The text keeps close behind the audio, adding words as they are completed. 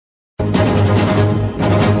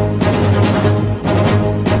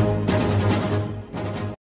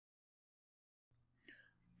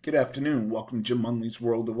Good afternoon. Welcome to Jim Munley's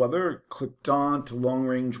World of Weather. Clicked on to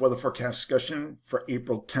long-range weather forecast discussion for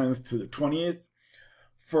April 10th to the 20th.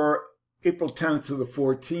 For April 10th to the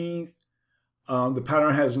 14th, the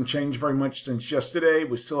pattern hasn't changed very much since yesterday.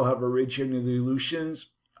 We still have a ridge here near the Aleutians,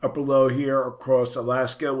 upper low here across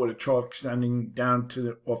Alaska with a trough extending down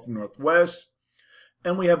to off the northwest.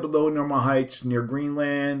 And we have below normal heights near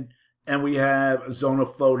Greenland, and we have a zone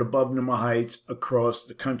of flow above normal heights across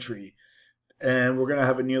the country. And we're going to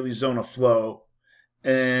have a nearly zone of flow.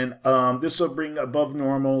 And this will bring above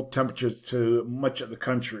normal temperatures to much of the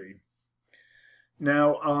country.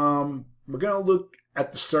 Now, we're going to look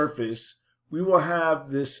at the surface. We will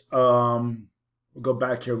have this, we'll go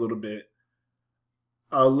back here a little bit,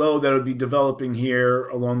 a low that will be developing here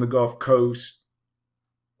along the Gulf Coast.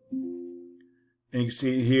 And you can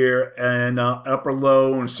see it here, and upper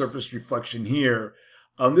low and surface reflection here.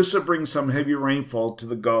 This will bring some heavy rainfall to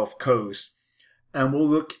the Gulf Coast. And we'll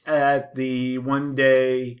look at the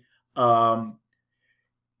one-day Aero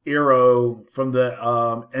from the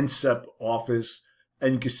NCEP office.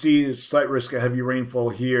 And you can see the slight risk of heavy rainfall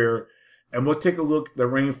here. And we'll take a look at the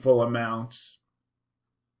rainfall amounts.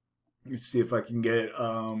 Let's see if I can get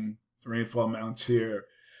the rainfall amounts here.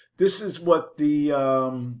 This is what the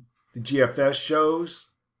GFS shows.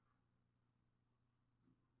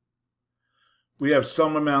 We have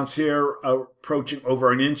some amounts here approaching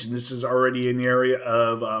over an inch, and this is already an area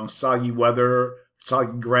of soggy weather,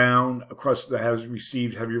 soggy ground across that has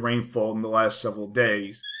received heavy rainfall in the last several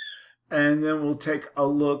days. And then we'll take a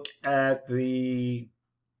look at the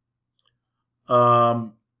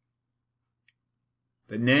NAM,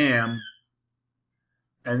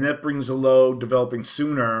 and that brings a low developing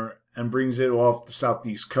sooner and brings it off the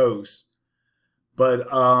southeast coast. But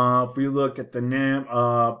if we look at the NAM,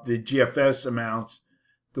 the GFS amounts,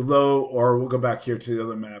 the low, or we'll go back here to the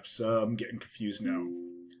other maps. I'm getting confused now.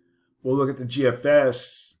 We'll look at the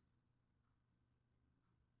GFS.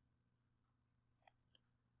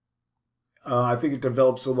 I think it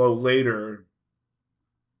develops a low later.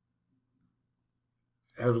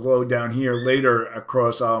 Have a low down here later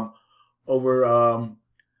across over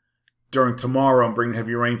during tomorrow and bring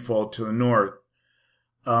heavy rainfall to the north.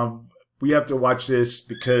 We have to watch this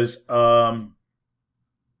because of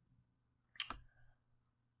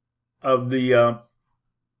the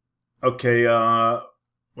okay,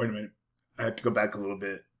 wait a minute, I have to go back a little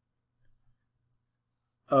bit.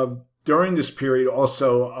 During this period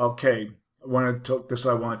also, okay, I want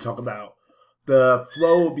to talk about. The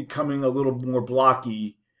flow will be becoming a little more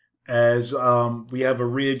blocky as we have a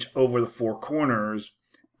ridge over the four corners,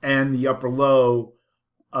 and the upper low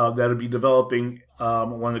that'll be developing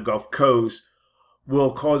along the Gulf Coast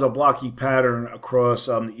will cause a blocky pattern across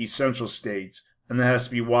the east central states, and that has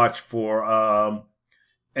to be watched for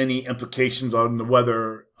any implications on the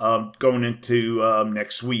weather going into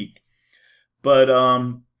next week. But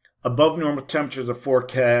above normal temperatures are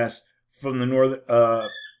forecast from the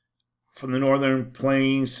northern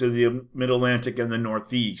plains to the mid-Atlantic and the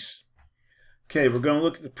northeast. Okay, we're going to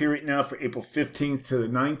look at the period now for April 15th to the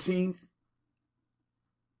 19th.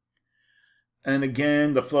 And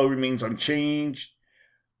again, the flow remains unchanged.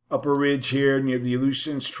 Upper ridge here near the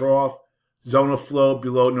Aleutians trough, zone of flow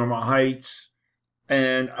below normal heights.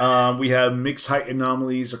 And we have mixed height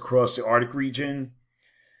anomalies across the Arctic region.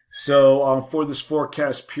 So for this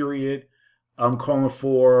forecast period, I'm calling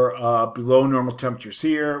for below normal temperatures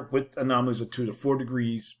here with anomalies of 2 to 4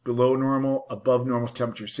 degrees, below normal, above normal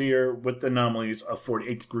temperatures here with anomalies of 4 to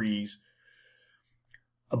 8 degrees,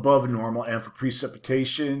 above normal. And for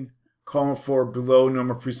precipitation, calling for below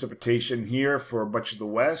normal precipitation here for much of the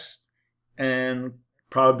west, and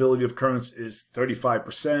probability of occurrence is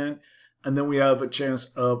 35%. And then we have a chance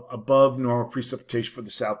of above normal precipitation for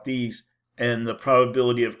the southeast, and the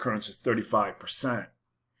probability of occurrence is 35%.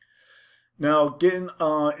 Now, getting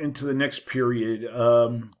into the next period,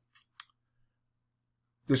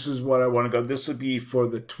 this is what I want to go. This would be for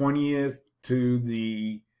the 20th to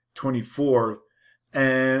the 24th.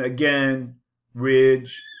 And again,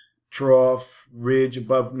 ridge, trough, ridge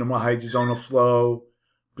above normal heights, zone of flow,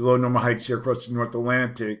 below normal heights here across the North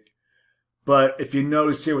Atlantic. But if you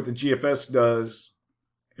notice here what the GFS does,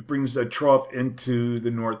 it brings the trough into the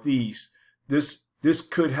northeast. This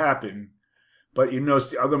could happen, but you notice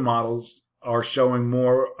the other models are showing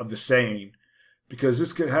more of the same, because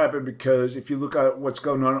this could happen because if you look at what's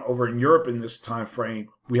going on over in Europe in this time frame,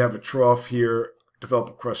 we have a trough here develop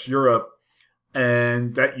across Europe,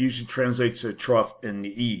 and that usually translates to a trough in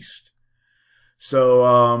the east.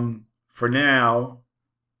 So for now,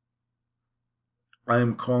 I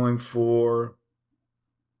am calling for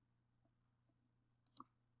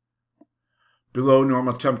below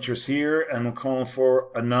normal temperatures here, and I'm calling for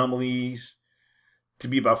anomalies to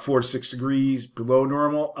be about 4 to 6 degrees below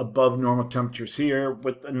normal, above normal temperatures here,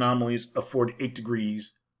 with anomalies of 4 to 8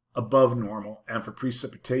 degrees above normal. And for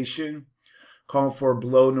precipitation, calling for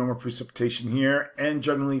below normal precipitation here, and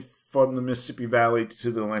generally from the Mississippi Valley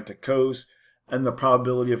to the Atlantic coast, and the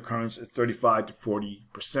probability of occurrence is 35 to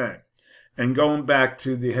 40%. And going back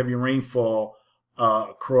to the heavy rainfall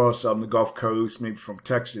across the Gulf Coast, maybe from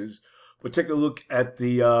Texas, we'll take a look at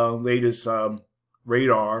the latest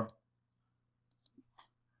radar.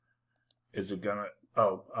 Is it gonna?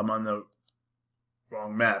 Oh, I'm on the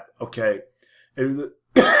wrong map. Okay.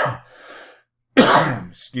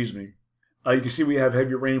 Excuse me. You can see we have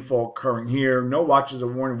heavy rainfall occurring here. No watches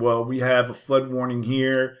of warning. Well, we have a flood warning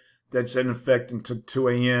here that's in effect until 2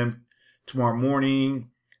 a.m. tomorrow morning.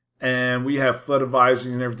 And we have flood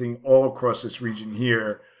advisory and everything all across this region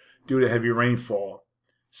here due to heavy rainfall.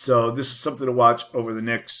 So this is something to watch over the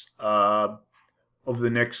next 1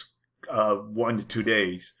 to 2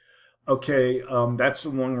 days. Okay, that's the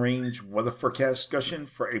long-range weather forecast discussion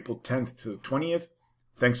for April 10th to the 20th.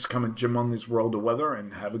 Thanks for coming, Jim Munley's World of Weather,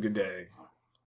 and have a good day.